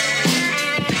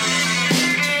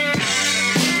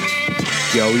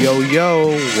Yo, yo,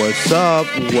 yo, what's up?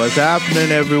 What's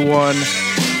happening, everyone?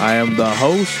 I am the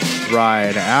host,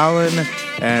 Ryan Allen,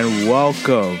 and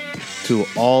welcome to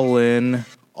All In,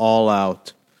 All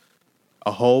Out.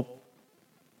 I hope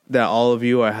that all of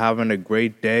you are having a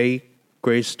great day,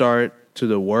 great start to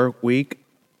the work week,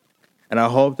 and I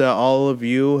hope that all of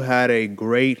you had a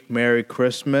great Merry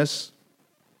Christmas.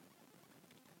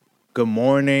 Good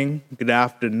morning, good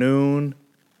afternoon,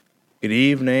 good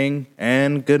evening,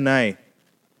 and good night.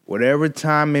 Whatever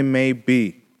time it may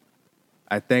be,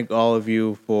 I thank all of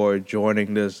you for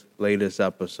joining this latest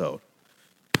episode.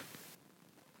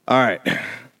 All right,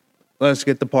 let's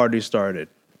get the party started.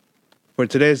 For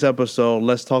today's episode,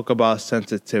 let's talk about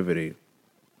sensitivity.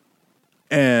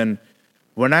 And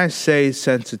when I say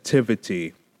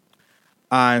sensitivity,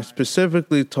 I'm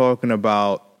specifically talking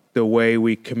about the way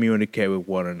we communicate with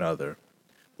one another,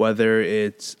 whether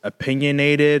it's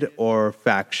opinionated or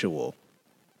factual.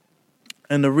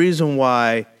 And the reason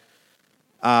why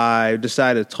I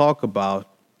decided to talk about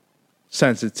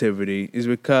sensitivity is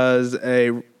because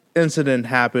an incident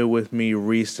happened with me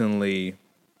recently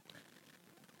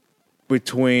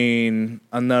between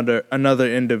another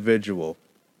individual.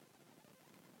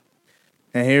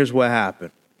 And here's what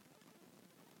happened.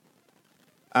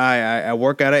 I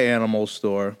work at an animal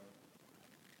store,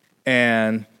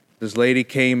 and this lady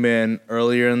came in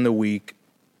earlier in the week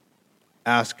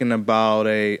asking about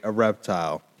a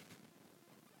reptile.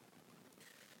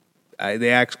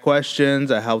 They asked questions,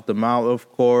 I helped them out,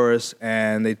 of course,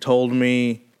 and they told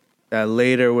me that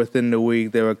later within the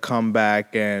week they would come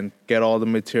back and get all the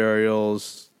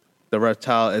materials, the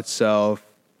reptile itself,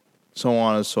 so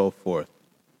on and so forth.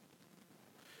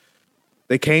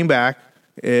 They came back.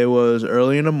 It was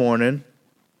early in the morning,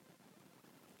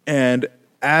 and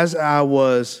as I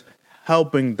was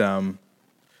helping them,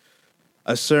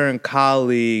 a certain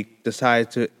colleague decided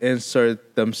to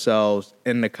insert themselves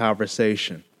in the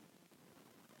conversation.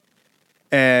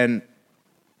 And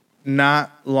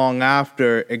not long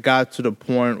after, it got to the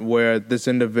point where this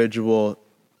individual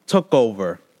took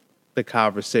over the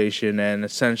conversation and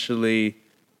essentially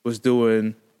was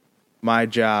doing my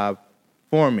job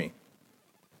for me.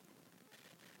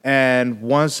 And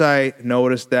once I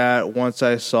noticed that, once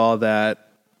I saw that,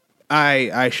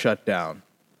 I shut down.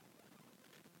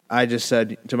 I just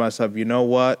said to myself, you know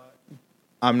what?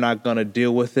 I'm not going to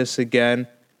deal with this again.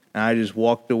 And I just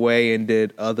walked away and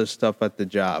did other stuff at the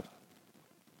job.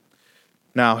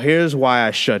 Now, here's why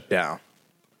I shut down.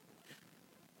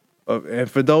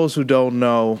 And for those who don't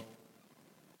know,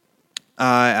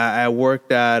 I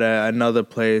worked at another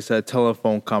place, a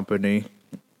telephone company.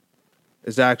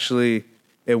 It's actually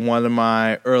in one of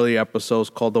my early episodes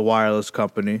called The Wireless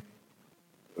Company.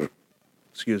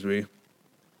 Excuse me.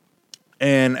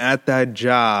 And at that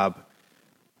job,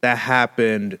 that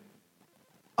happened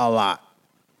a lot,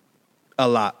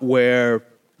 where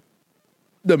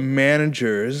the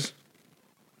managers,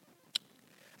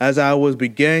 as I was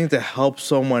beginning to help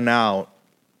someone out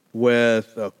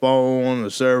with a phone, a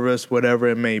service, whatever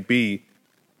it may be,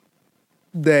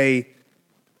 they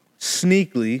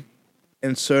sneakily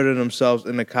inserted themselves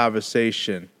in the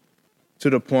conversation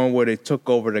to the point where they took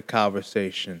over the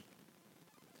conversation.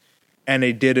 And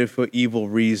they did it for evil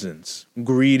reasons,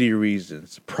 greedy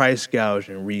reasons, price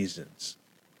gouging reasons.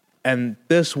 And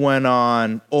this went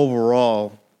on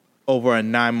overall over a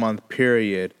 9-month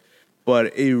period,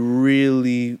 but it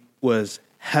really was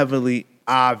heavily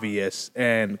obvious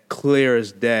and clear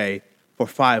as day for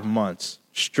 5 months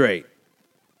straight,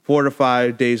 4 to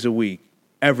 5 days a week,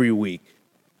 every week.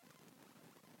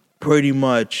 Pretty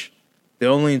much the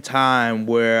only time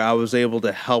where I was able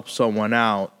to help someone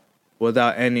out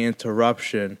without any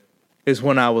interruption is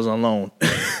when I was alone.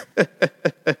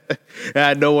 I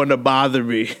had no one to bother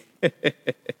me.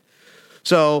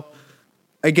 So,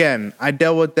 again, I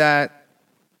dealt with that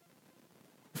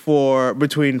for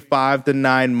between 5 to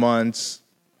 9 months.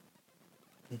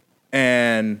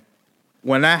 And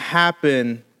when that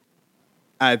happened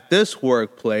at this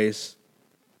workplace,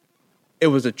 it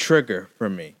was a trigger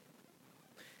for me.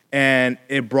 And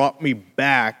it brought me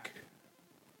back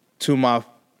to my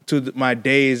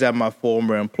days at my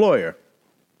former employer.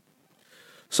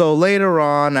 So later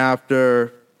on,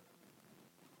 after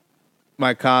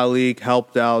my colleague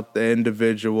helped out the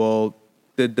individual,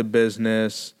 did the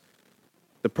business,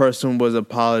 the person was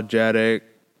apologetic,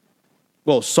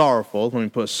 well, sorrowful, let me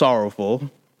put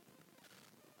sorrowful.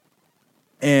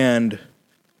 And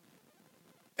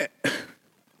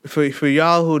for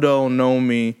y'all who don't know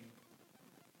me,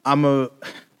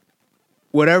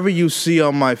 whatever you see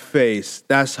on my face,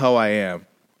 that's how I am.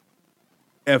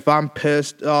 If I'm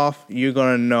pissed off, you're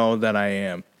going to know that I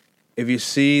am. If you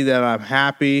see that I'm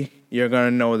happy, you're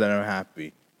gonna know that I'm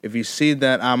happy. If you see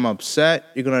that I'm upset,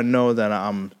 you're gonna know that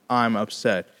I'm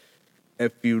upset.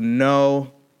 If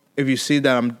you see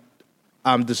that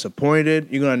I'm disappointed,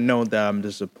 you're gonna know that I'm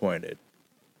disappointed.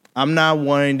 I'm not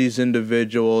one of these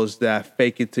individuals that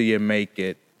fake it till you make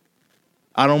it.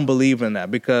 I don't believe in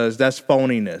that because that's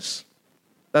phoniness.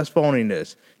 That's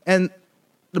phoniness. And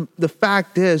the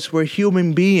fact is, we're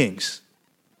human beings.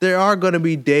 There are going to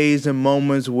be days and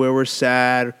moments where we're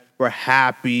sad, we're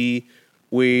happy,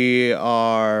 we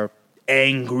are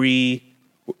angry,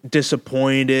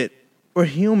 disappointed. We're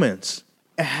humans.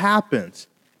 It happens.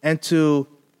 And to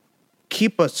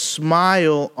keep a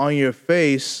smile on your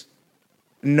face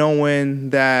knowing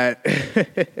that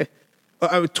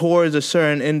towards a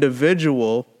certain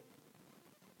individual,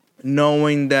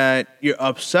 knowing that you're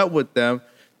upset with them,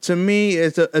 to me,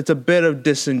 it's a bit of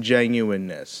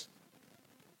disingenuousness.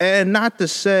 And not to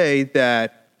say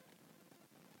that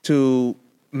to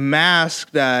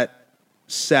mask that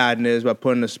sadness by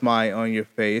putting a smile on your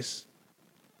face.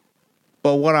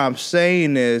 But what I'm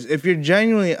saying is, if you're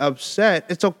genuinely upset,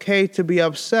 it's okay to be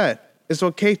upset. It's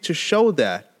okay to show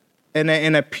that in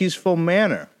a peaceful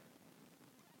manner.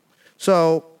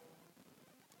 So,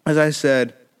 as I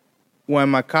said, when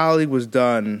my colleague was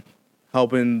done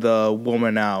helping the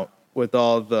woman out with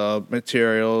all the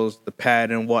materials, the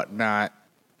pad and whatnot,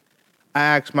 I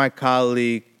asked my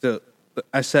colleague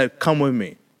I said, come with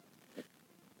me.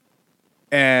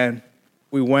 And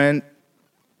we went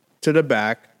to the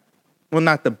back. Well,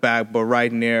 not the back, but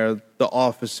right near the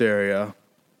office area.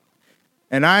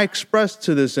 And I expressed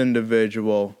to this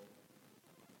individual,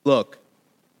 look,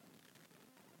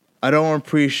 I don't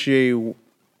appreciate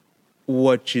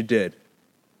what you did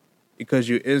because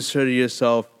you inserted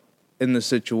yourself in the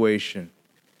situation.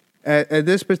 And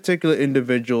this particular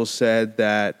individual said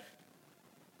that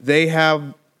they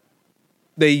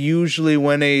usually,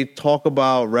 when they talk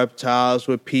about reptiles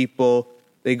with people,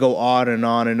 they go on and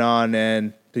on and on,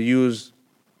 and to use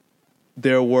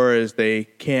their words, they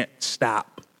can't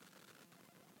stop.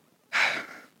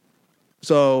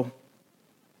 So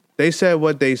they said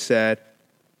what they said,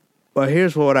 but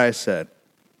here's what I said.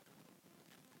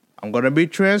 I'm going to be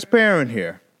transparent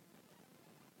here,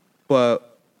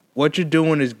 but what you're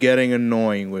doing is getting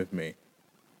annoying with me.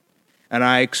 And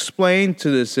I explained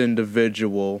to this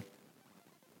individual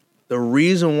the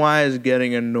reason why it's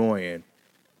getting annoying,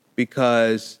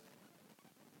 because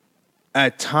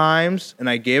at times, and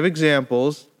I gave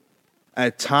examples,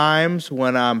 at times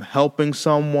when I'm helping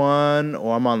someone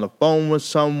or I'm on the phone with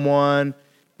someone,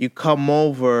 you come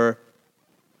over,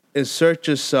 insert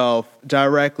yourself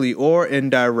directly or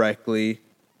indirectly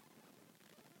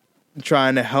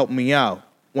trying to help me out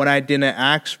when I didn't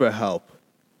ask for help.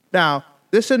 Now,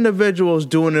 this individual is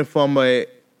doing it from a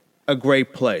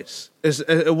great place.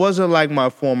 It wasn't like my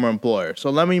former employer. So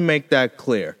let me make that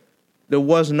clear. There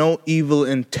was no evil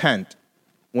intent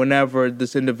whenever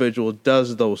this individual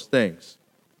does those things.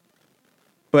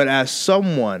 But as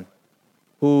someone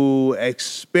who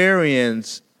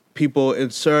experienced people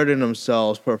inserting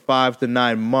themselves for 5 to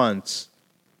 9 months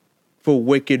for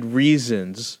wicked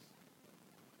reasons,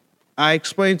 I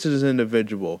explained to this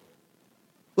individual,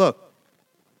 look,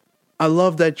 I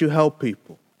love that you help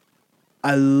people.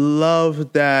 I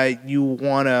love that you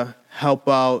want to help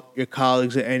out your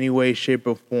colleagues in any way, shape,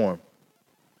 or form.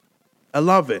 I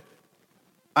love it.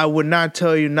 I would not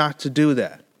tell you not to do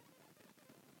that.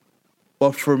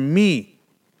 But for me,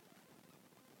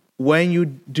 when you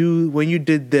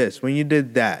did this, when you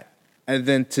did that, and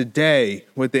then today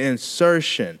with the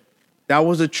insertion, that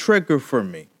was a trigger for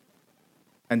me.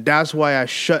 And that's why I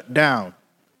shut down.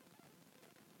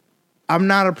 I'm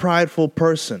not a prideful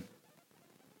person.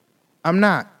 I'm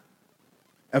not.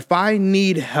 If I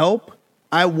need help,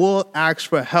 I will ask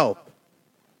for help.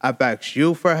 I've asked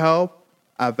you for help.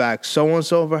 I've asked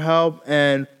so-and-so for help.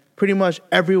 And pretty much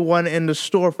everyone in the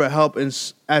store for help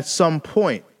at some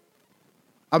point.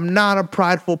 I'm not a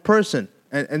prideful person.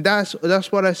 And that's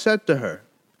what I said to her.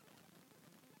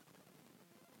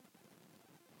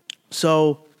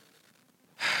 So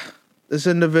this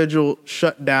individual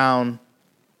shut down.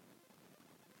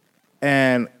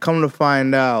 And come to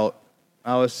find out,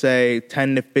 I would say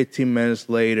 10 to 15 minutes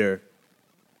later,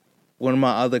 one of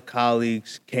my other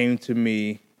colleagues came to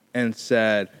me and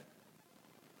said,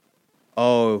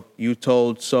 oh, you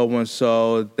told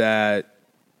so-and-so that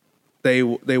they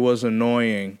was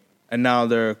annoying, and now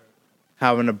they're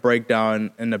having a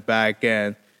breakdown in the back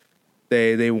end.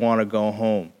 They want to go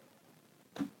home.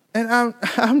 And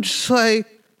I'm just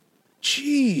like,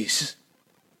 geez.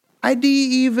 I didn't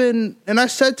even, and I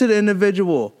said to the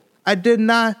individual, I did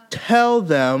not tell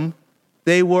them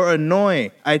they were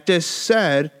annoying. I just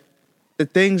said the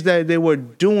things that they were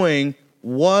doing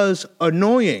was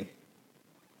annoying.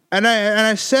 And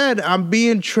I said I'm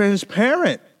being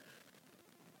transparent.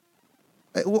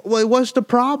 What's the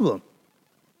problem?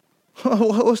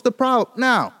 What's the problem?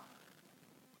 Now,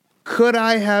 could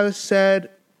I have said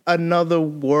another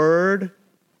word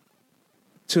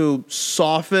to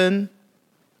soften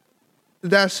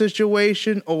that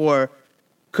situation, or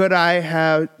could I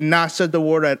have not said the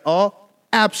word at all?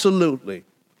 Absolutely.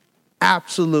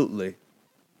 Absolutely.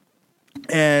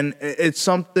 And it's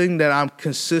something that I'm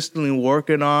consistently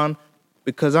working on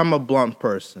because I'm a blunt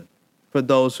person. For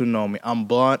those who know me, I'm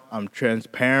blunt, I'm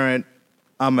transparent,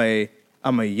 I'm a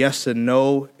yes and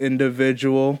no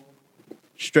individual,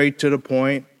 straight to the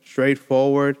point,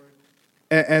 straightforward.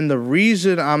 And the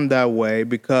reason I'm that way,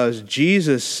 because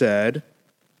Jesus said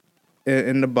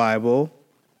in the Bible,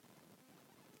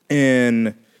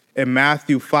 in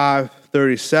Matthew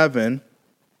 5:37,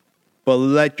 but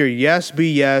let your yes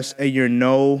be yes and your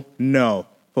no, no.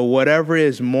 For whatever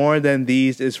is more than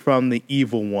these is from the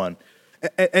evil one.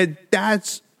 And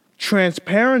that's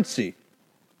transparency.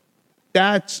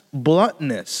 That's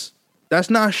bluntness. That's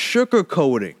not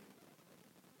sugarcoating.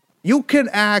 You can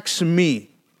ask me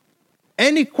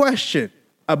any question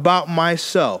about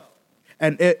myself.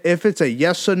 And if it's a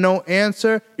yes or no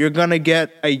answer, you're going to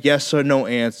get a yes or no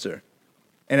answer.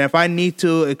 And if I need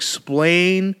to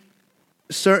explain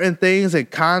certain things in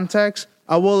context,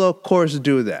 I will, of course,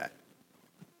 do that.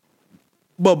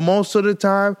 But most of the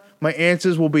time, my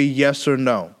answers will be yes or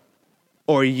no,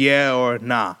 or yeah or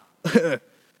nah.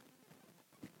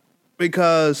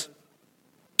 Because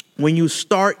when you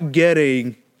start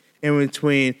getting in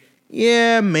between,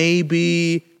 yeah,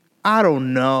 maybe, I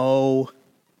don't know,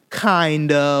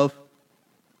 kind of,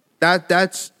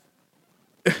 that's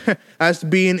that's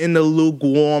being in the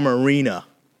lukewarm arena.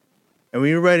 And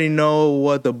we already know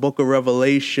what the book of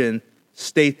Revelation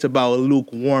states about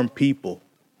lukewarm people.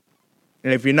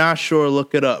 And if you're not sure,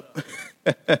 look it up.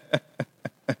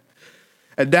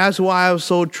 And that's why I'm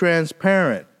so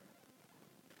transparent.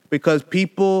 Because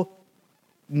people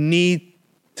need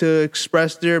to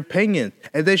express their opinion.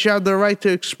 And they should have the right to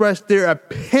express their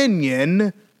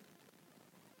opinion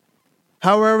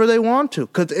however they want to.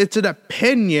 Because it's an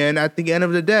opinion at the end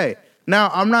of the day.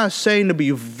 Now, I'm not saying to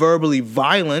be verbally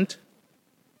violent.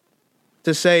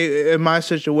 To say, in my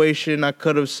situation, I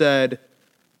could have said,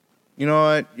 you know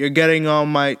what, you're getting on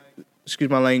my, excuse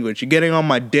my language, you're getting on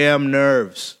my damn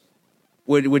nerves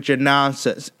with your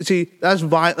nonsense. See, that's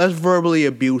verbally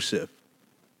abusive.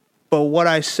 But what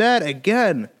I said,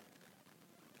 again,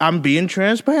 I'm being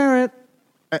transparent.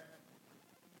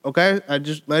 Okay? I'm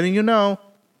just letting you know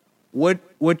what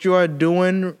you are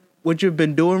doing, what you've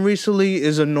been doing recently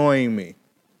is annoying me.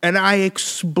 And I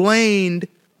explained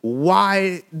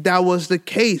why that was the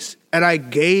case. And I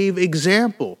gave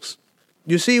examples.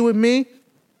 You see, with me,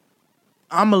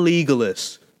 I'm a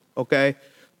legalist, okay?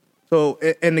 So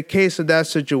in the case of that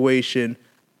situation,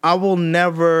 I will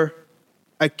never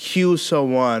accuse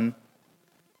someone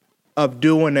of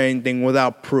doing anything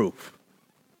without proof.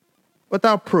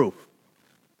 Without proof.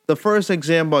 The first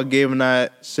example I gave in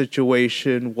that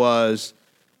situation was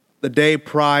the day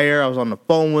prior, I was on the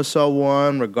phone with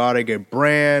someone regarding a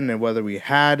brand and whether we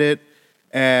had it.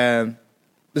 And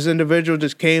this individual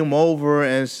just came over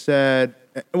and said,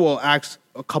 well, asked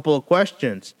a couple of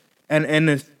questions. And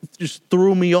it just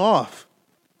threw me off,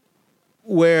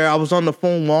 where I was on the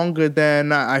phone longer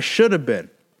than I should have been.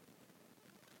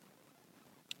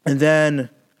 And then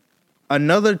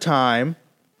another time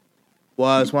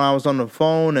was when I was on the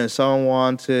phone and someone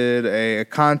wanted a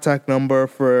contact number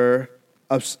for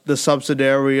the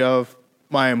subsidiary of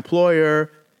my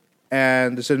employer,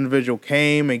 and this individual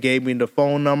came and gave me the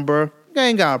phone number. I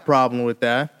ain't got a problem with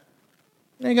that.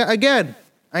 I ain't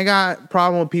got a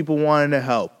problem with people wanting to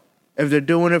help. If they're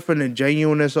doing it from the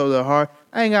genuineness of their heart,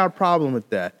 I ain't got a problem with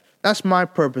that. That's my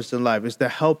purpose in life, is to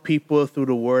help people through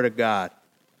the word of God.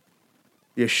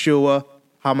 Yeshua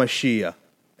HaMashiach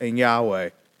and Yahweh.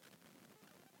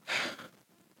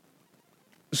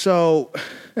 So,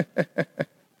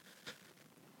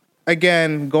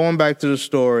 again, going back to the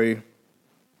story,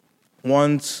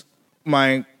 once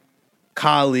my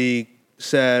colleague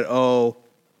said, oh,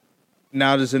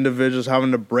 now this individual's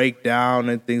having to break down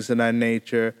and things of that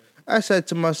nature, I said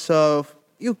to myself,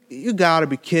 you gotta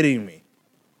be kidding me.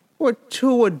 We're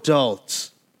two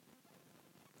adults.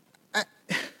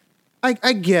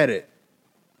 I get it.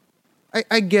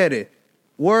 I get it.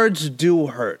 Words do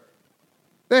hurt.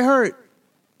 They hurt.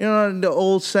 You know, the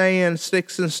old saying,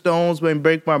 sticks and stones may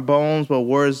break my bones, but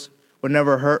words would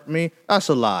never hurt me. That's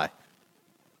a lie.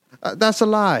 That's a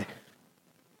lie.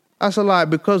 That's a lie,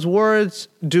 because words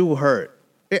do hurt.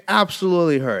 It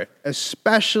absolutely hurt,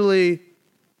 especially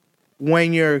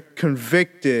when you're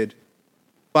convicted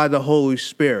by the Holy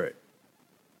Spirit.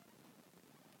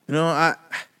 You know,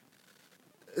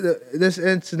 this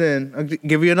incident, I'll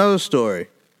give you another story.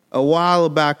 A while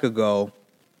back ago,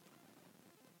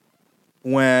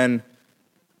 when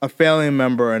a family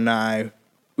member and I,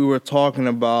 we were talking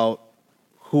about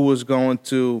who was going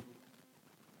to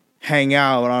hang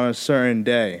out on a certain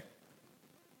day.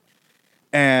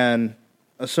 And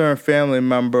a certain family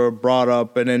member brought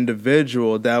up an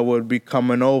individual that would be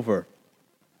coming over.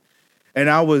 And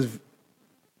I was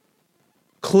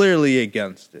clearly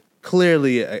against it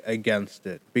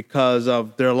because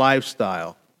of their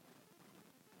lifestyle.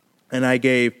 And I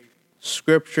gave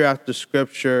scripture after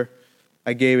scripture.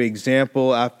 I gave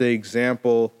example after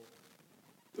example.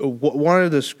 One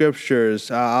of the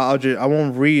scriptures, I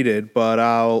won't read it, but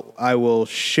I will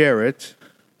share it.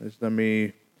 Let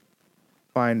me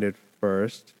find it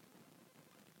first.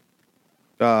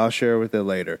 I'll share with it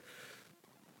later.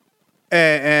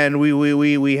 And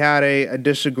we had a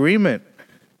disagreement.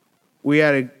 We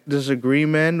had a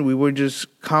disagreement. We were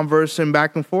just conversing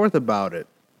back and forth about it.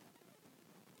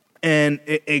 And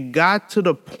it got to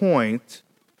the point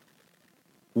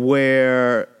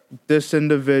where this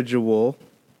individual,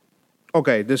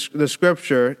 the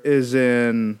scripture is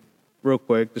in, real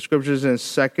quick, the scripture is in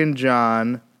 2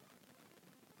 John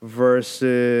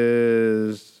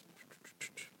verses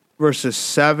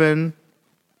 7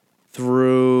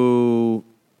 through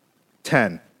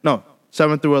 10. No,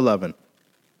 7 through 11.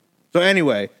 So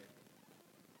anyway,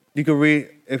 you can read,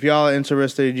 if y'all are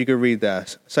interested, you can read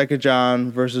that. 2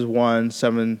 John verses 1,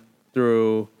 7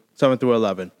 through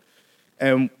 11.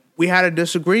 And we had a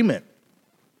disagreement.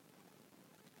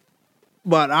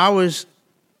 But I was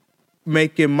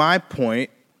making my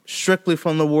point strictly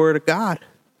from the Word of God.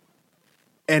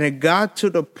 And it got to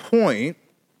the point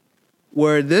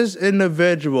where this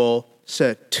individual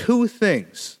said two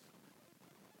things.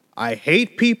 I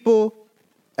hate people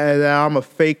and that I'm a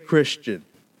fake Christian.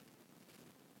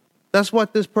 That's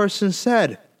what this person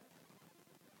said.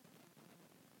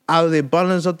 Out of the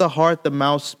abundance of the heart, the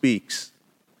mouth speaks.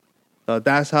 So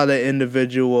that's how the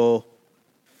individual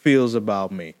feels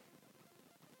about me.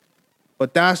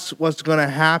 But that's what's going to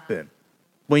happen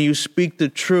when you speak the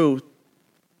truth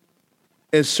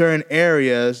in certain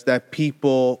areas that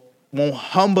people won't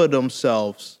humble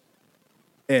themselves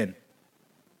in.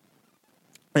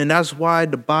 And that's why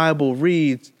the Bible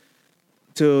reads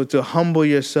to humble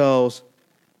yourselves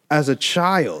as a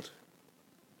child.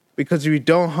 Because if you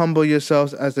don't humble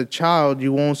yourselves as a child,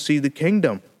 you won't see the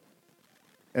kingdom.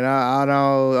 And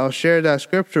I'll share that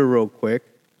scripture real quick.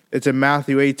 It's in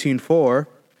Matthew 18:4.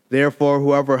 Therefore,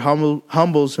 whoever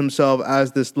humbles himself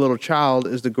as this little child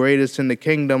is the greatest in the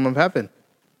kingdom of heaven.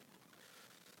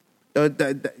 You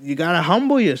got to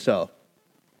humble yourself.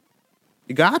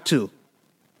 You got to.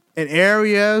 In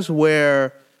areas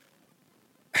where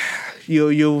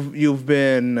you've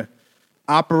been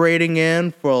operating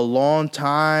in for a long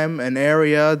time, an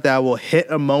area that will hit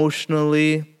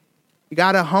emotionally, you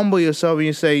got to humble yourself and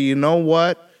you say, you know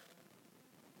what?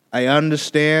 I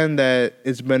understand that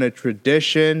it's been a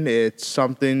tradition. It's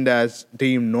something that's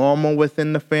deemed normal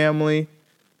within the family.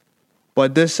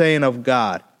 But this ain't of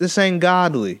God. This ain't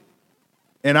godly.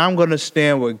 And I'm going to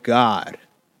stand with God.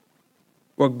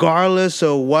 Regardless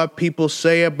of what people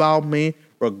say about me,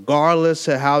 regardless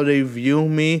of how they view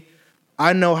me,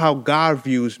 I know how God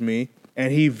views me,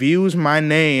 and he views my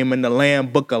name in the Lamb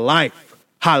Book of Life.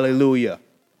 Hallelujah.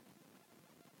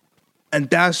 And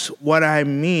that's what I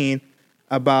mean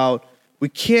about we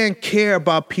can't care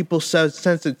about people's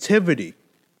sensitivity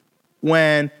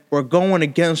when we're going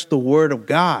against the Word of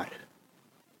God.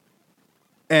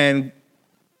 And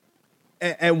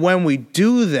when we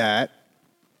do that,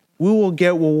 we will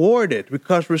get rewarded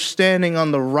because we're standing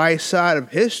on the right side of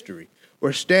history.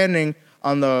 We're standing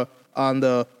on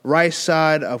the right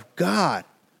side of God.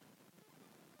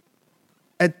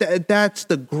 And that's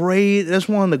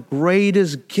one of the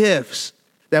greatest gifts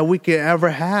that we can ever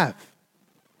have.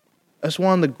 That's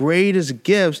one of the greatest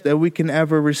gifts that we can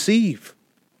ever receive.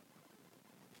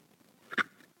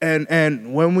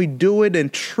 And when we do it in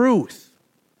truth,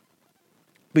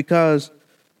 because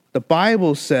the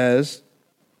Bible says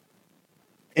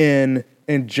in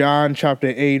John chapter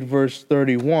 8, verse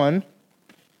 31,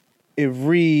 it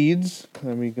reads,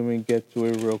 let me get to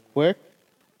it real quick.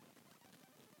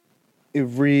 It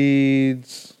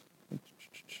reads,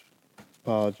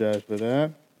 apologize for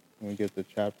that. Let me get to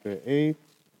chapter 8.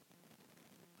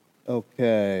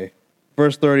 Okay.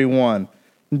 Verse 31.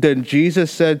 Then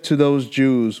Jesus said to those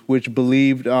Jews which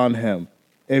believed on him,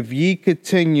 If ye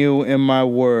continue in my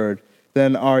word,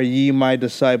 then are ye my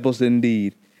disciples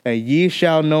indeed, and ye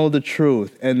shall know the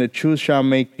truth, and the truth shall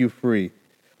make you free.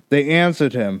 They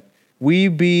answered him, We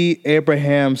be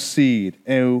Abraham's seed,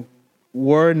 and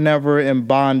were never in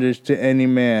bondage to any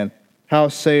man. How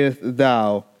sayest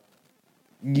thou,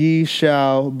 Ye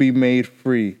shall be made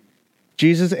free?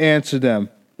 Jesus answered them,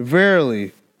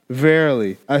 Verily,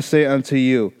 verily, I say unto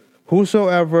you,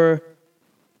 whosoever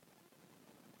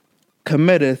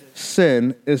committeth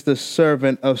sin is the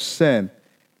servant of sin,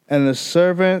 and the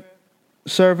servant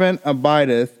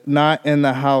abideth not in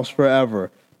the house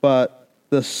forever, but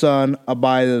the Son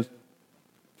abideth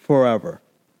ever.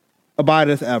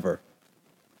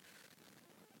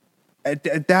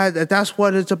 That's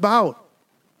what it's about.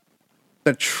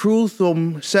 The truth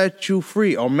will set you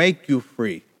free or make you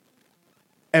free.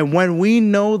 And when we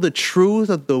know the truth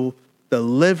of the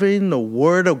living, the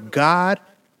word of God,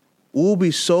 we'll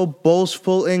be so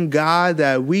boastful in God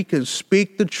that we can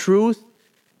speak the truth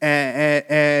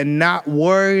and not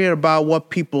worry about what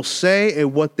people say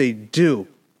and what they do.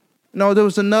 No, there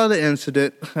was another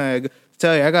incident. I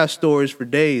tell you, I got stories for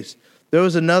days. There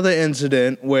was another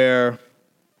incident where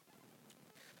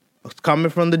I was coming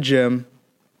from the gym,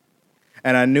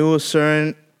 and I knew a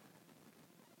certain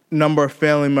number of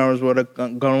family members were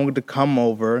going to come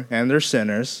over, and they're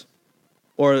sinners.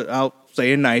 Or I'll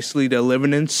say it nicely, they're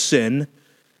living in sin,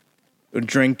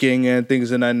 drinking and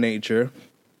things of that nature.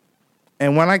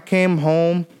 And when I came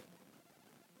home,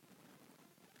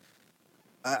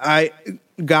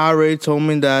 God already told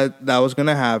me that was going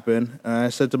to happen. And I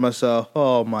said to myself,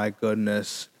 oh my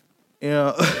goodness. You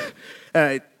know,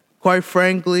 quite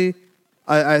frankly,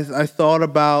 I thought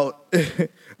about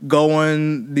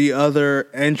going the other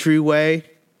entryway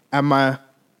at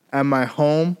my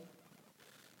home.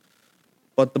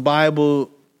 But the Bible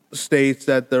states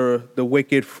that the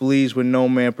wicked flees when no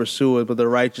man pursueth, but the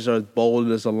righteous are as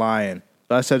bold as a lion.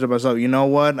 So I said to myself, you know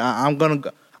what? I'm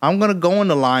gonna go in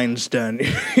the lion's den.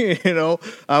 You know,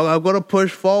 I'm gonna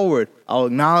push forward. I'll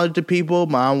acknowledge the people,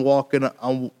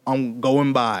 but I'm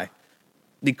going by,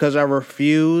 because I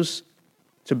refuse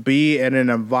to be in an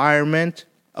environment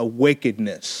of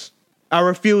wickedness. I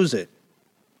refuse it.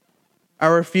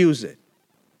 I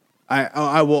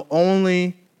will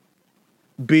only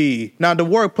be. Now the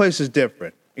workplace is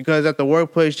different, because at the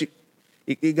workplace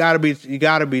you gotta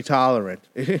be tolerant.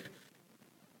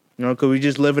 You know, because we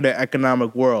just live in an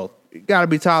economic world. You gotta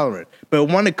be tolerant. But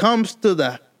when it comes to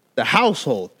the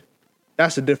household,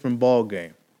 that's a different ball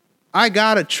game. I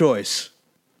got a choice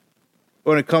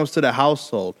when it comes to the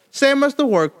household. Same as the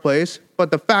workplace,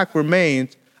 but the fact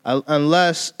remains,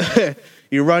 unless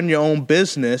you run your own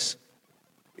business,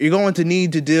 you're going to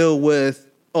need to deal with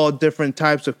all different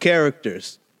types of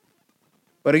characters.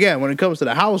 But again, when it comes to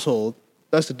the household,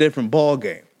 that's a different ball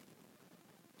game.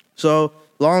 So,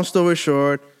 long story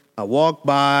short, I walked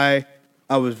by.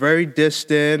 I was very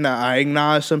distant. I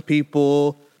acknowledged some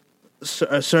people.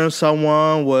 A certain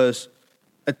someone was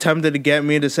attempting to get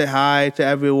me to say hi to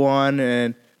everyone,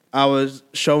 and I was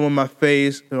showing my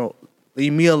face, you know,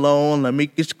 leave me alone. Let me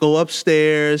just go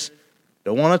upstairs.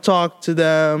 Don't want to talk to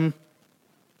them.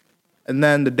 And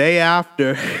then the day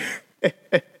after,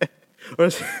 or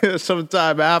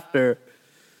sometime after,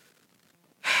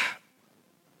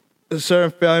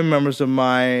 certain family members of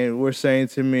mine were saying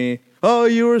to me, "Oh,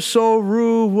 you were so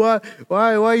rude.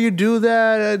 Why you do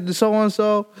that?" And so and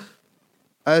so.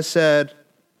 I said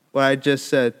what I just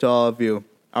said to all of you.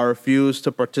 I refuse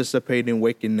to participate in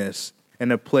wickedness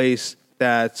in a place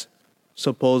that's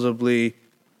supposedly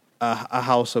a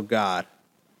house of God.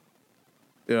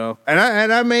 You know,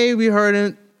 and I may be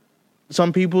hurting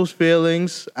some people's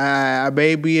feelings. I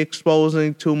may be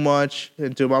exposing too much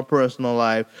into my personal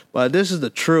life, but this is the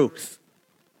truth.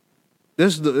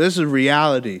 This is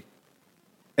reality,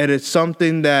 and it's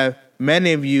something that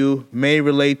many of you may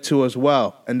relate to as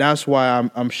well, and that's why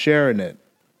I'm sharing it.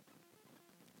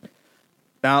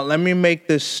 Now, let me make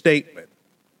this statement,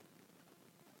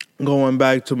 going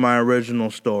back to my original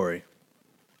story.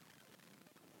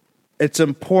 It's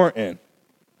important,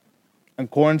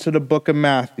 according to the book of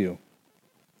Matthew,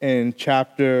 in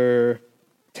chapter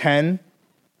 10,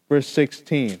 verse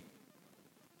 16,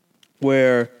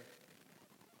 where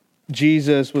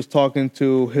Jesus was talking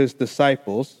to his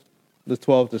disciples, the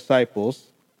 12 disciples,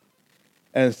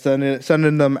 and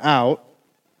sending them out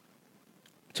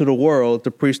to the world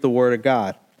to preach the word of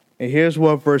God. And here's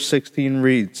what verse 16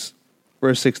 reads.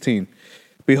 Verse 16,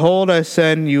 "Behold, I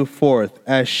send you forth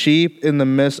as sheep in the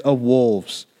midst of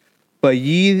wolves. But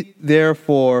ye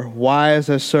therefore wise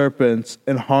as serpents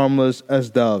and harmless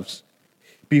as doves.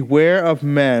 Beware of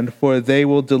men, for they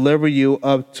will deliver you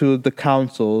up to the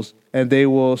councils, and they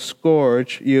will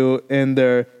scourge you in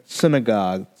their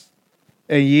synagogues.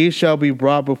 And ye shall be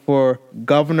brought before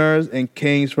governors and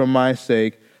kings for my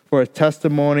sake, for a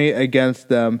testimony against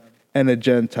them and the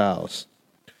Gentiles.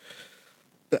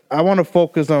 I want to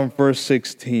focus on verse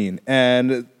 16,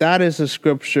 and that is a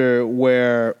scripture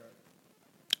where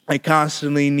I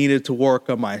constantly needed to work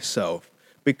on myself,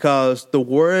 because the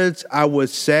words I would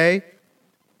say,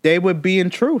 they would be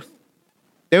in truth.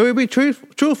 They would be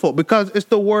truthful, because it's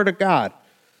the word of God.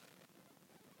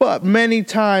 But many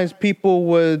times people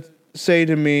would say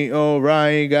to me, "Oh,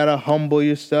 Ryan, you gotta humble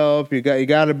yourself. You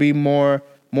gotta be more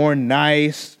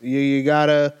nice. You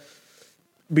gotta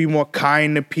be more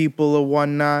kind to people or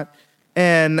whatnot."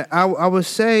 And I would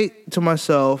say to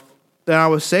myself, and I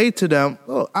would say to them,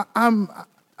 "Oh, I'm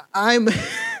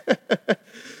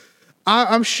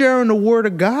I'm sharing the word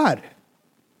of God.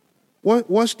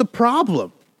 What's the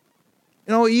problem?"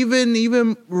 You know,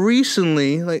 even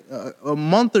recently, like a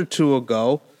month or two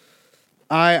ago,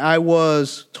 I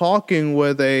was talking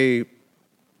with a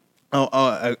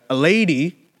lady,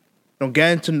 you know,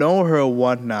 getting to know her or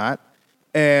whatnot,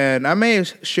 and I may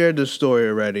have shared this story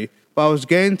already, but I was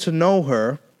getting to know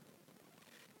her,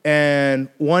 and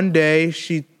one day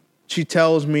she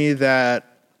tells me that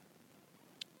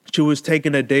she was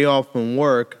taking a day off from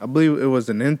work. I believe it was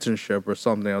an internship or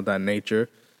something of that nature.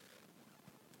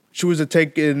 She was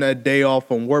taking a day off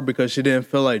from work because she didn't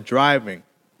feel like driving,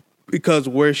 because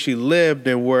where she lived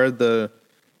and where the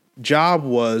job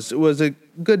was, it was a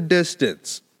good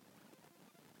distance.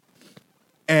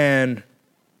 And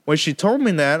when she told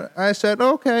me that, I said,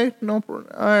 "Okay, no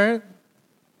problem. All right,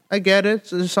 I get it.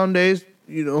 So some days,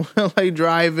 you know, like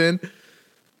driving,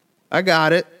 I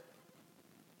got it."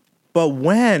 But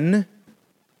when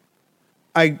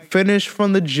I finished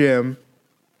from the gym,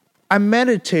 I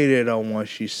meditated on what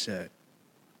she said.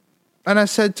 And I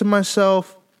said to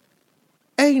myself,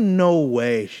 ain't no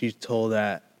way she told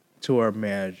that to her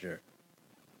manager.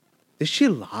 Did she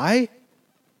lie?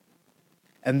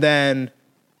 And then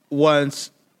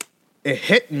once it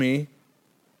hit me,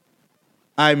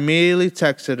 I immediately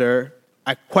texted her.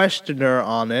 I questioned her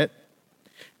on it.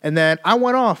 And then I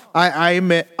went off. I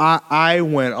admit I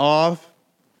went off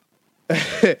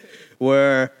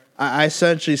where I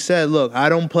essentially said, "Look, I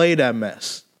don't play that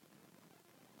mess.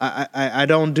 I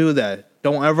don't do that.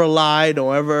 Don't ever lie.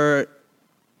 Don't ever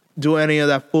do any of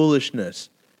that foolishness."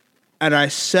 And I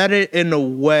said it in a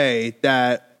way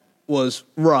that was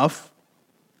rough,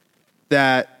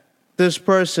 that this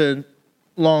person,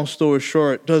 long story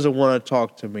short, doesn't want to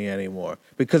talk to me anymore,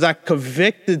 because I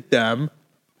convicted them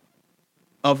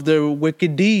of their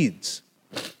wicked deeds.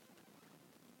 You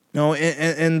know,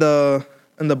 in the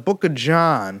book of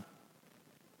John,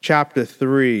 chapter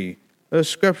 3, there's a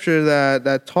scripture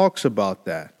that talks about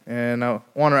that. And I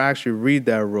want to actually read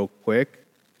that real quick.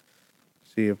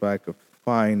 See if I could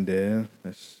find it.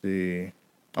 Let's see.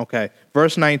 Okay,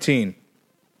 verse 19.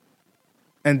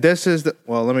 And this is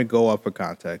let me go up for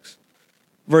context.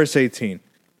 Verse 18.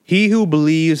 He who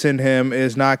believes in him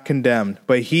is not condemned,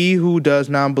 but he who does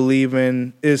not believe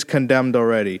in is condemned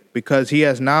already, because he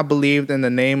has not believed in the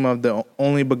name of the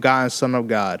only begotten Son of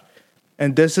God.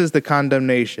 And this is the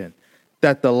condemnation,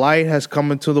 that the light has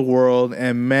come into the world,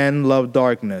 and men love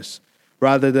darkness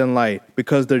rather than light,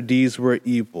 because their deeds were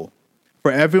evil.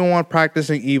 For everyone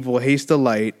practicing evil hates the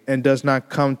light and does not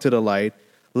come to the light,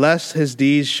 lest his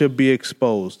deeds should be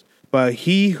exposed. But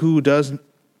he who does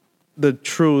the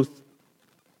truth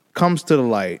comes to the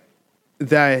light,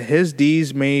 that his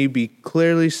deeds may be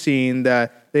clearly seen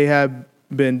that they have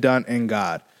been done in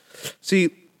God. See,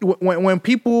 when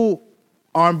people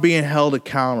aren't being held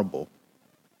accountable,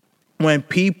 when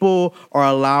people are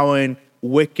allowing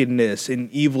wickedness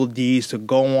and evil deeds to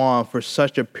go on for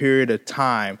such a period of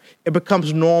time, it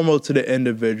becomes normal to the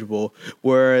individual,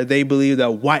 where they believe that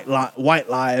white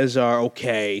lies are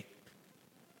okay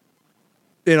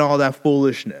and all that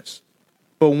foolishness.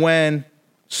 But when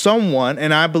someone,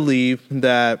 and I believe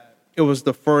that it was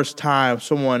the first time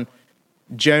someone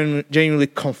genuinely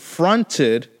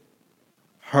confronted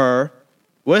her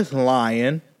with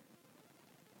lying,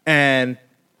 and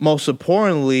most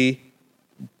importantly,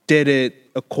 did it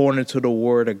according to the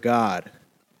word of God.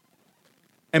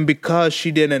 And because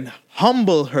she didn't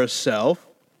humble herself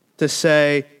to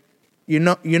say, you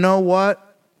know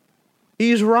what?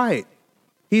 He's right.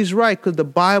 He's right, because the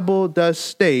Bible does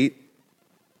state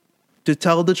to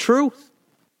tell the truth,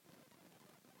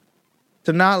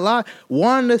 to not lie.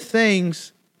 One of the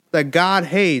things that God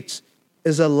hates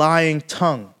is a lying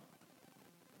tongue.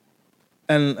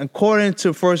 And according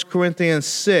to 1 Corinthians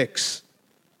 6,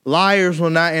 Liars will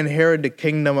not inherit the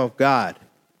kingdom of God.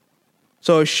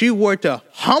 So if she were to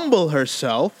humble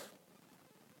herself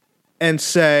and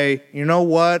say, you know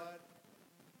what?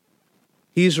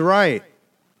 He's right.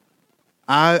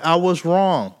 I was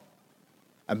wrong.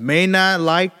 I may not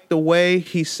like the way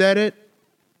he said it,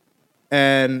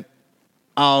 and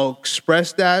I'll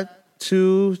express that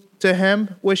to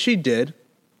him, which she did.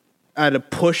 I had to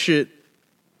push it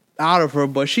out of her,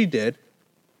 but she did.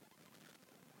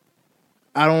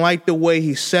 I don't like the way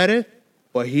he said it,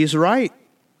 but he's right.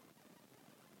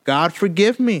 God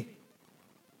forgive me.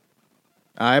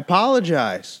 I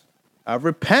apologize. I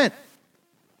repent.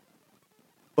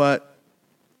 But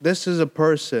this is a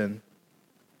person,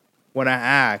 when I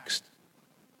asked,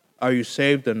 are you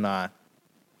saved or not?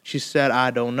 She said,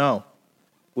 I don't know,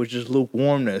 which is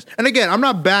lukewarmness. And again, I'm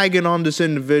not bagging on this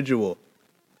individual.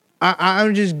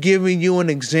 I'm just giving you an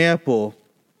example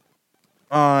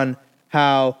on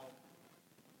how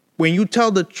when you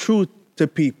tell the truth to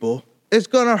people, it's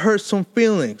going to hurt some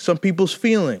people's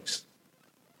feelings.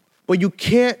 But you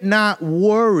can't not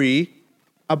worry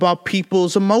about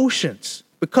people's emotions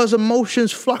because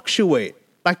emotions fluctuate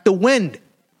like the wind.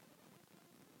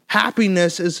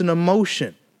 Happiness is an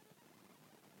emotion.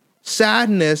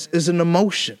 Sadness is an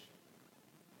emotion.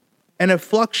 And it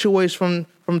fluctuates from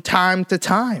time to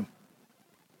time.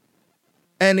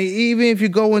 And even if you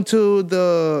go into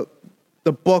the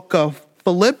book of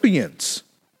Philippians,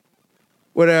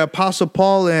 where the Apostle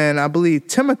Paul and I believe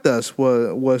Timothy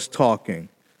was talking,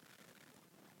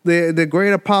 the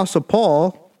great Apostle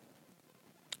Paul,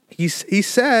 he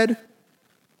said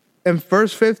in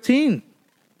verse 15,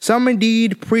 some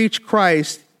indeed preach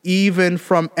Christ even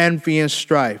from envy and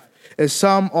strife, and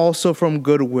some also from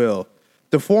goodwill.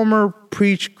 The former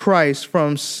preach Christ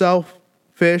from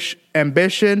selfish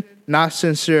ambition, not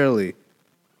sincerely,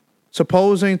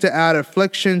 supposing to add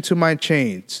affliction to my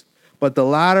chains, but the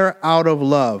latter out of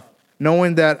love,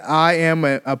 knowing that I am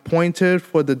appointed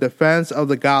for the defense of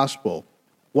the gospel.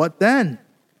 What then?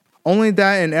 Only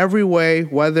that in every way,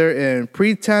 whether in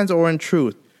pretense or in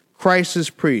truth, Christ is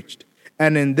preached,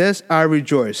 and in this I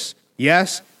rejoice,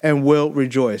 yes, and will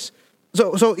rejoice.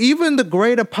 So even the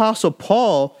great Apostle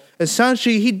Paul,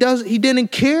 essentially, he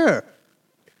didn't care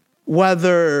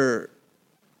whether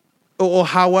or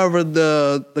however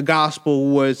the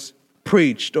gospel was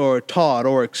preached or taught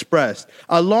or expressed,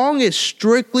 as long as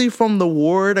strictly from the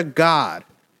word of God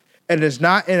and is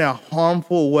not in a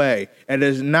harmful way and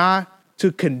is not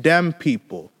to condemn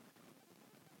people,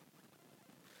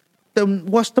 then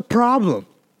what's the problem?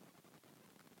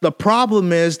 The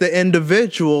problem is the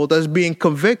individual that's being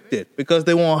convicted because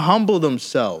they want to humble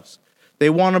themselves. They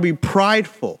want to be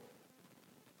prideful.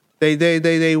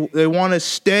 They want to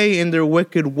stay in their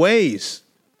wicked ways.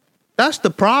 That's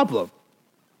the problem.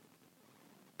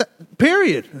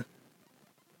 Period.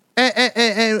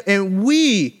 And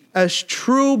we, as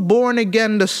true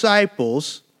born-again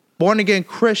disciples, born-again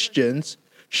Christians,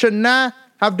 should not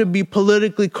have to be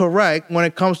politically correct when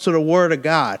it comes to the Word of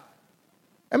God.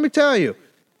 Let me tell you,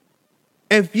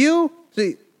 if you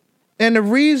see, and the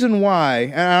reason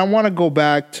why, and I want to go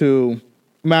back to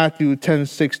Matthew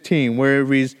 10:16, where it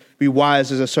reads, be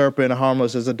wise as a serpent and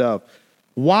harmless as a dove.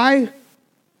 Why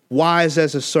wise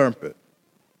as a serpent?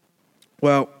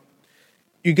 Well,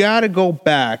 you got to go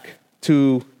back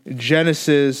to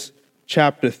Genesis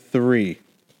chapter 3.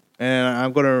 And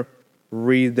I'm going to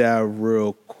read that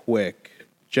real quick.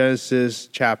 Genesis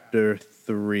chapter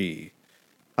 3.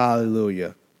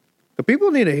 Hallelujah. The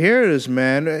people need to hear this,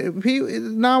 man.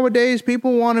 Nowadays,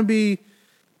 people want to be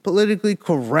politically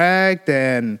correct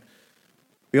and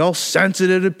be all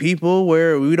sensitive to people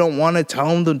where we don't want to tell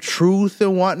them the truth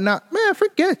and whatnot. Man,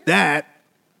 forget that.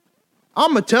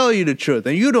 I'm going to tell you the truth.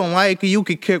 And you don't like it, you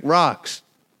can kick rocks.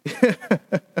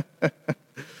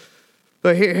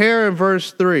 But here in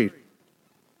verse 3,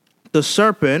 the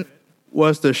serpent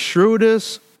was the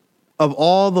shrewdest of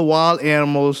all the wild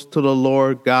animals to the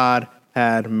Lord God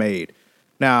had made.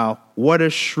 Now, what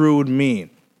does shrewd mean?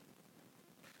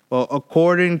 Well,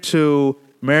 according to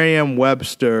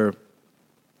Merriam-Webster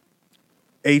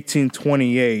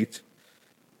 1828,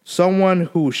 someone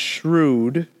who's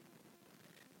shrewd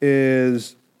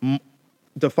is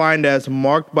defined as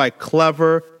marked by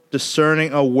clever,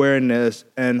 discerning awareness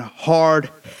and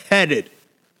hard-headed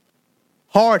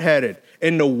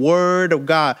in the Word of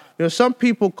God. You know, some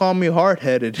people call me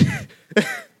hard-headed.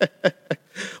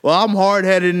 Well, I'm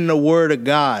hard-headed in the Word of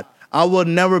God. I will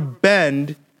never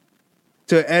bend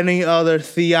to any other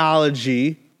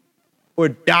theology or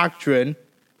doctrine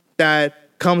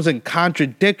that comes in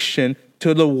contradiction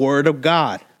to the Word of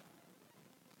God.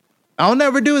 I'll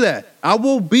never do that. I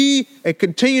will be and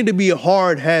continue to be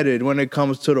hard-headed when it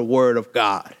comes to the word of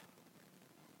God.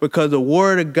 Because the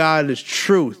word of God is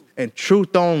truth and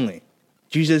truth only.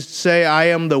 Jesus say, I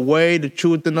am the way, the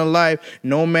truth, and the life.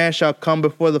 No man shall come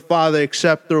before the Father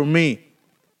except through me.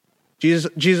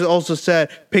 Jesus also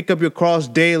said, pick up your cross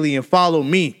daily and follow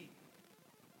me.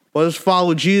 What does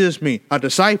follow Jesus mean? A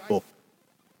disciple.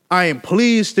 I am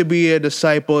pleased to be a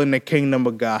disciple in the kingdom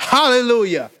of God.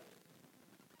 Hallelujah.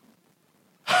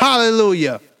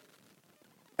 Hallelujah.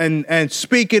 And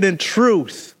speaking in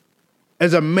truth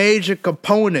is a major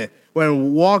component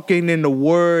when walking in the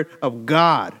word of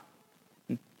God.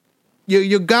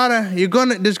 There's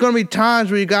gonna be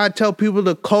times where you gotta tell people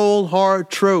the cold, hard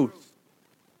truth.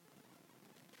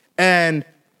 And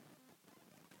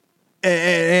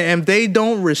if they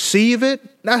don't receive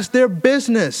it, that's their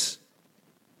business.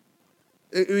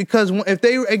 Because if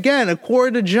they, again,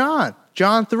 according to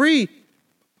John 3,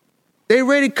 they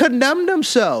already condemned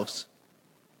themselves.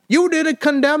 You didn't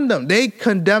condemn them. They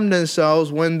condemn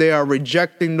themselves when they are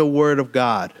rejecting the word of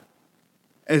God.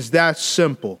 It's that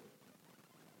simple.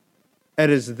 It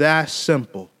is that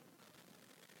simple.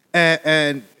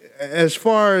 And as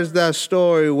far as that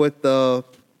story with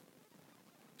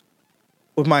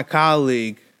my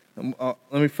colleague, let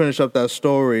me finish up that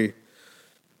story.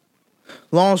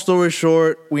 Long story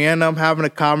short, we end up having a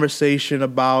conversation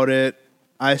about it.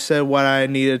 I said what I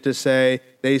needed to say.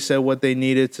 They said what they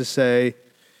needed to say.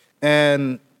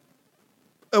 And,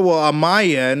 well, on my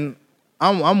end,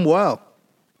 I'm well.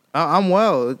 I'm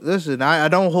well. Listen, I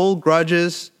don't hold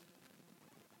grudges.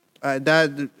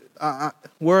 We're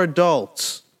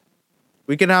adults.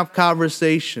 We can have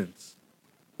conversations.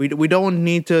 We don't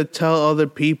need to tell other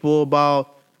people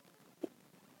about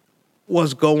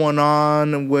what's going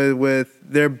on with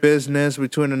their business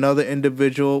between another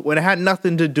individual when it had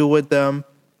nothing to do with them.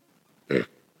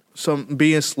 Some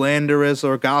being slanderous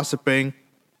or gossiping.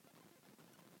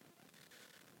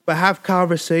 But have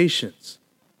conversations.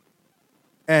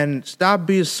 And stop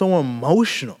being so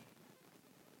emotional.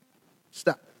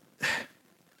 Stop.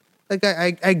 Like,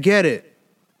 I get it.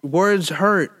 Words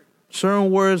hurt.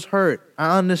 Certain words hurt.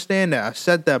 I understand that. I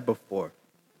said that before.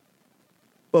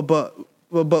 But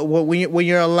when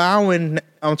you're allowing,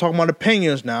 I'm talking about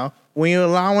opinions now. When you're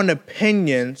allowing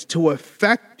opinions to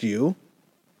affect you,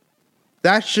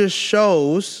 that just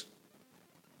shows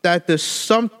that there's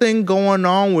something going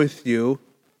on with you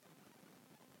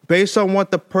based on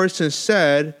what the person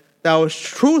said that was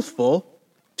truthful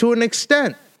to an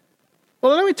extent.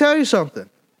 Well, let me tell you something.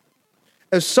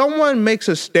 If someone makes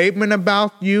a statement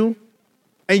about you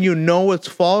and you know it's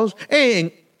false,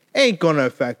 it ain't going to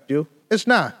affect you. It's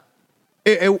not.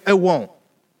 It won't.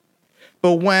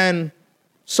 But when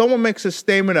someone makes a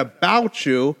statement about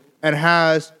you and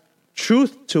has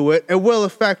truth to it, it will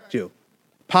affect you,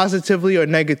 positively or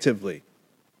negatively.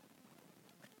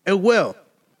 It will.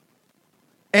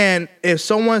 And if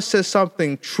someone says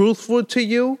something truthful to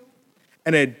you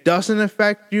and it doesn't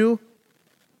affect you,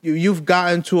 you've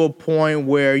gotten to a point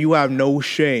where you have no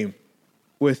shame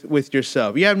with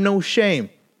yourself. You have no shame.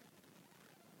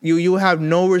 You have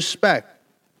no respect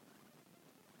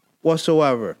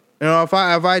whatsoever. You know, if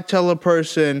I tell a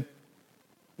person,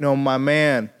 you know, my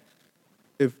man,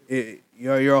 if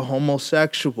you're a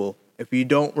homosexual, if you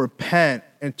don't repent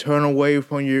and turn away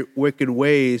from your wicked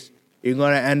ways, you're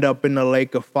going to end up in the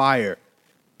lake of fire.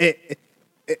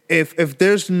 If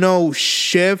there's no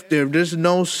shift, if there's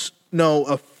no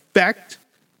effect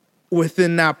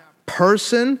within that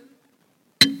person,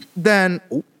 then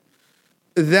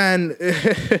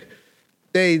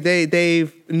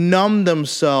they've numbed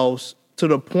themselves to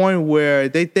the point where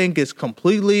they think it's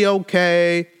completely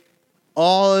okay,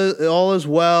 all is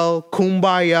well,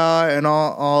 kumbaya, and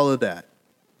all of that.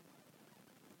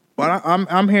 But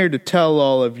I'm here to tell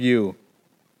all of you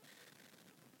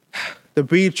to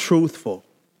be truthful,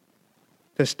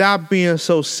 to stop being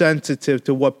so sensitive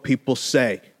to what people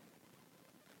say.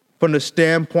 From the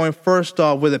standpoint, first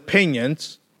off, with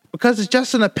opinions, because it's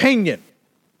just an opinion.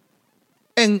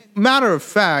 And matter of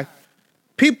fact,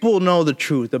 people know the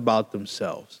truth about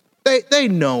themselves. They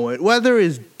know it. Whether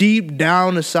it's deep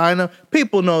down inside them,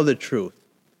 people know the truth.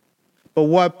 But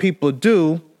what people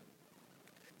do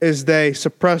is they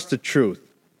suppress the truth.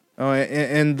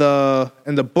 In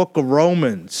the book of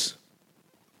Romans,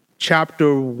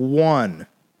 chapter 1,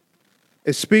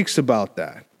 it speaks about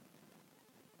that.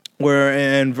 Where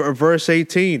in verse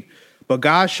 18, but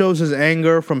God shows his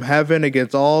anger from heaven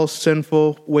against all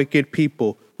sinful, wicked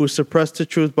people who suppress the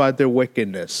truth by their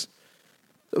wickedness.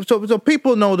 So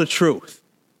people know the truth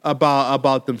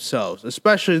about themselves,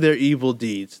 especially their evil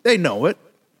deeds. They know it,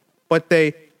 but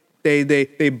they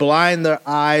They blind their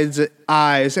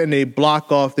eyes and they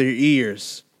block off their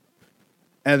ears.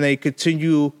 And they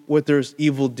continue with their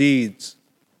evil deeds.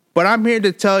 But I'm here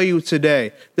to tell you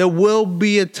today, there will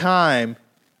be a time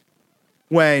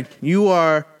when you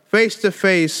are face to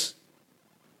face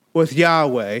with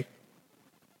Yahweh,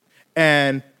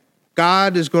 and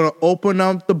God is going to open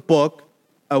up the book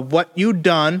of what you've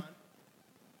done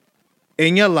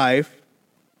in your life,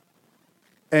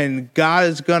 and God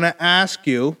is going to ask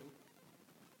you,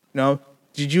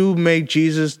 did you make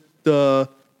Jesus the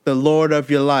Lord of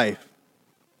your life?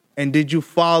 And did you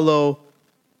follow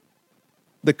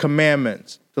the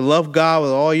commandments? To love God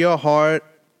with all your heart,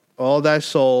 all thy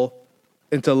soul,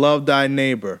 and to love thy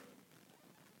neighbor.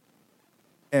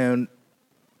 And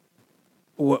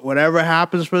whatever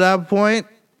happens for that point,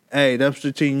 hey, that's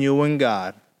between you and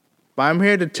God. But I'm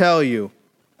here to tell you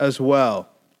as well,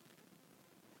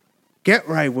 get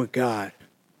right with God.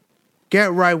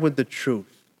 Get right with the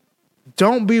truth.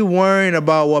 Don't be worrying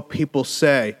about what people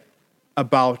say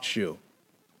about you.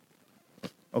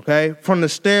 Okay? From the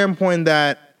standpoint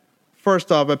that,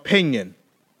 first off, opinion.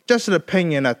 Just an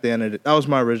opinion at the end of the day. That was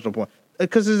my original point.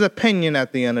 Because it's opinion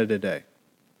at the end of the day.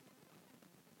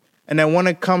 And then when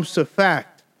it comes to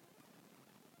fact,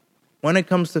 there's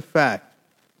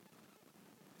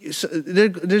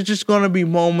just going to be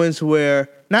moments where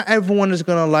not everyone is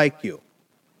going to like you.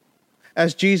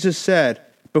 As Jesus said,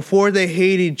 before they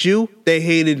hated you, they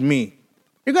hated me.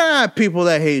 You're going to have people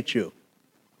that hate you.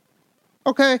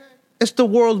 Okay? It's the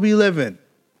world we live in.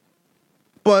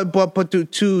 But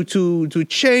to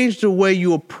change the way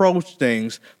you approach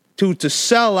things, to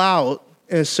sell out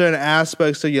in certain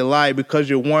aspects of your life because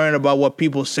you're worrying about what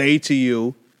people say to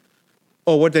you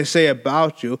or what they say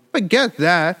about you, forget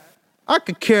that. I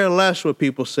could care less what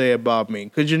people say about me.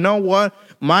 Because you know what?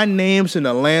 My name's in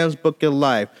the Lamb's Book of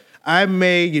Life. I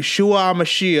made Yeshua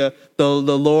HaMashiach the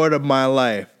Lord of my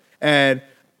life. And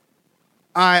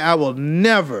I will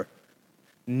never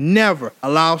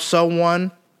allow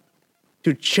someone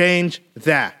to change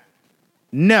that.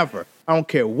 Never. I don't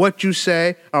care what you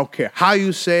say. I don't care how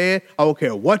you say it. I don't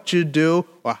care what you do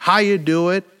or how you do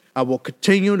it. I will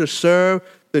continue to serve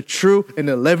the true and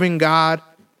the living God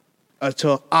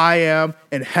until I am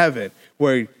in heaven,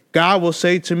 where God will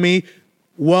say to me,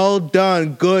 well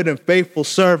done, good and faithful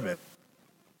servant.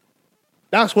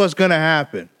 That's what's going to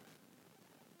happen.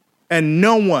 And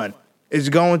no one is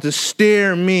going to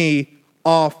steer me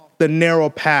off the narrow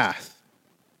path.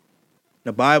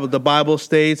 The Bible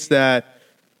states that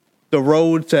the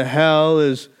road to hell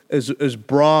is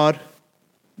broad,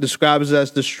 describes it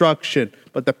as destruction,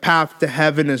 but the path to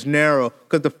heaven is narrow.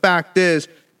 Because the fact is,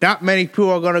 not many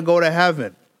people are going to go to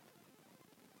heaven.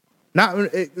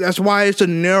 That's why it's a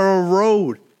narrow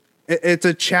road. It's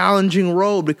a challenging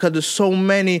road because there's so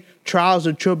many trials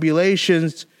and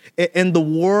tribulations in the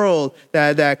world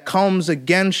that comes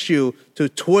against you to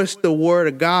twist the word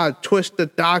of God, twist the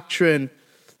doctrine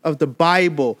of the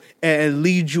Bible, and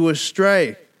lead you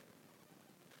astray.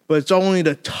 But it's only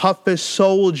the toughest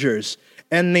soldiers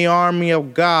in the army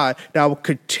of God that will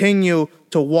continue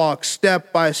to walk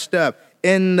step by step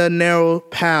in the narrow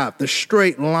path, the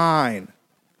straight line,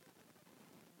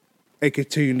 and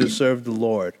continue to serve the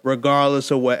Lord,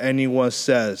 regardless of what anyone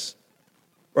says,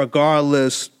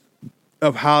 regardless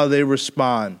of how they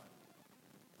respond.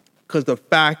 Because the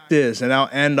fact is, and I'll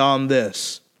end on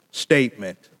this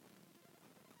statement,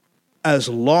 as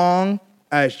long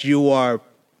as you are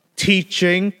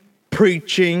teaching,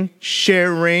 preaching,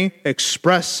 sharing,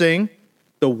 expressing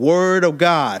the word of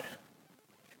God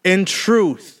in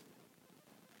truth,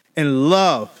 in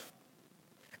love,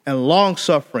 and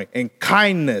long-suffering, and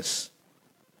kindness,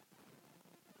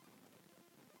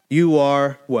 you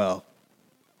are well.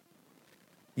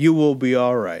 You will be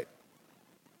all right.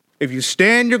 If you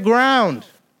stand your ground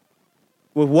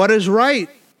with what is right.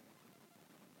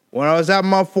 When I was at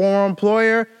my former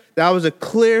employer, that was a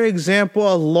clear example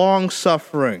of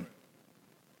long-suffering.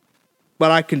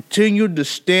 But I continued to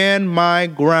stand my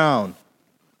ground.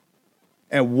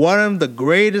 And one of the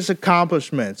greatest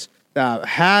accomplishments that I've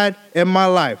had in my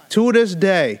life to this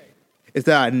day is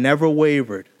that I never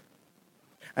wavered.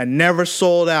 I never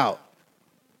sold out.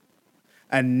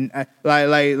 And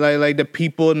like the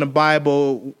people in the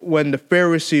Bible when the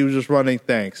Pharisees was running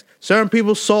things. Certain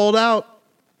people sold out.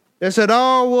 They said,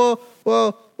 "Oh,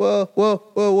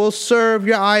 we'll serve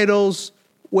your idols.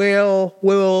 We'll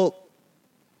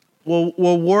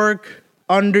work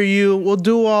under you. We'll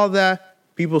do all that."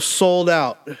 People sold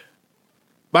out.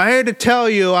 But I'm here to tell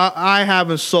you, I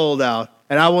haven't sold out,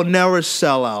 and I will never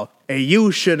sell out, and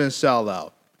you shouldn't sell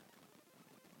out.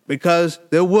 Because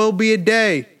there will be a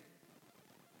day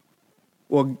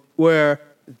where where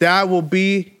that will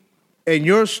be in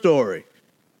your story.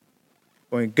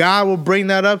 When God will bring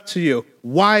that up to you,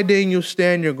 why didn't you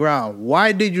stand your ground?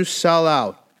 Why did you sell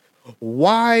out?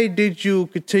 Why did you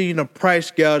continue to price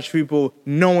gouge people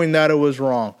knowing that it was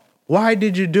wrong? Why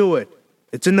did you do it?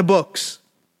 It's in the books.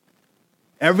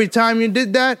 Every time you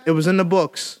did that, it was in the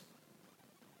books.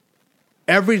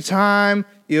 Every time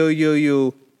you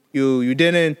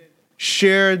didn't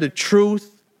share the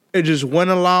truth, it just went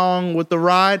along with the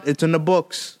ride, it's in the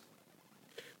books.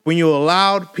 When you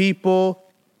allowed people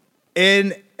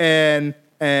in an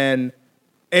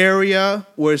area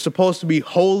where it's supposed to be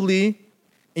holy,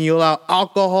 and you allow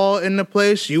alcohol in the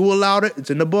place, you allowed it, it's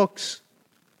in the books.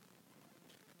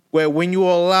 Where when you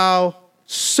allow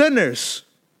sinners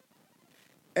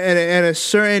in a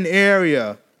certain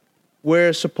area where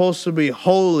it's supposed to be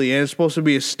holy and it's supposed to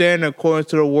be a standard according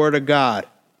to the word of God,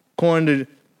 according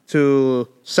to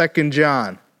 2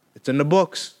 John, it's in the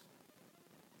books.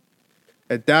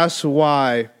 And that's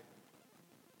why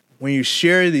when you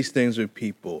share these things with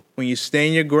people, when you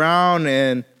stand your ground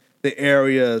in the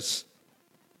areas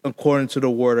according to the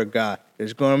word of God,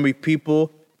 there's going to be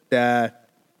people that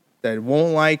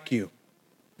won't like you.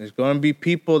 There's going to be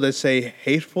people that say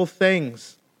hateful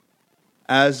things.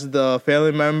 As the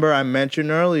family member I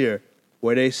mentioned earlier,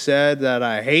 where they said that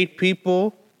I hate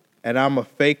people and I'm a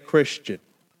fake Christian.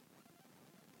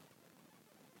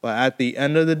 But at the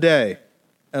end of the day,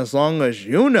 as long as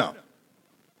you know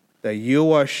that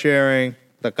you are sharing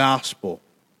the gospel,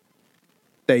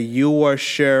 that you are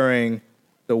sharing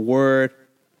the word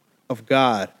of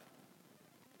God,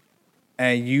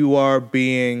 and you are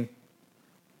being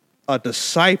a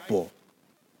disciple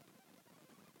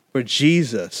for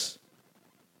Jesus,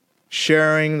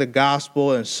 sharing the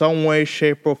gospel in some way,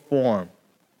 shape, or form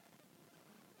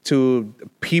to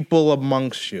people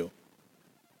amongst you,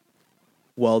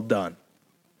 well done.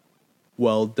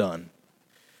 Well done.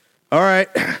 All right,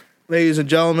 ladies and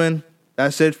gentlemen,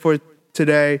 that's it for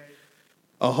today.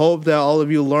 I hope that all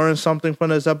of you learned something from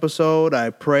this episode. I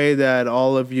pray that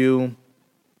all of you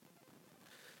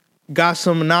got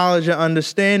some knowledge and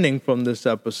understanding from this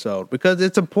episode, because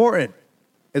it's important.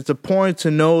 It's important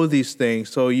to know these things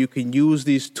so you can use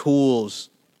these tools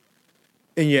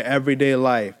in your everyday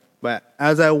life. But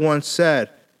as I once said,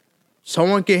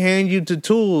 someone can hand you the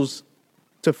tools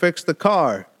to fix the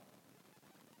car.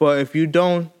 But if you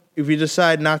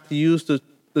decide not to use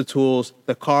the tools,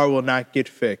 the car will not get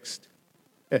fixed.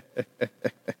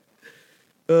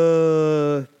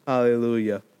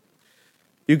 Hallelujah.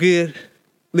 You could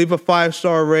leave a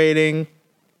 5-star rating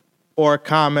or a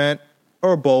comment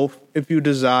or both if you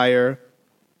desire.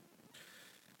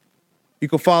 You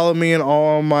can follow me on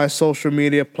all my social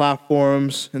media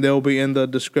platforms, and they'll be in the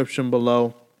description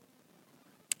below.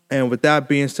 And with that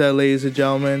being said, ladies and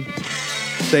gentlemen,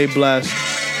 stay blessed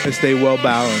and stay well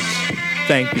balanced.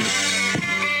 Thank you.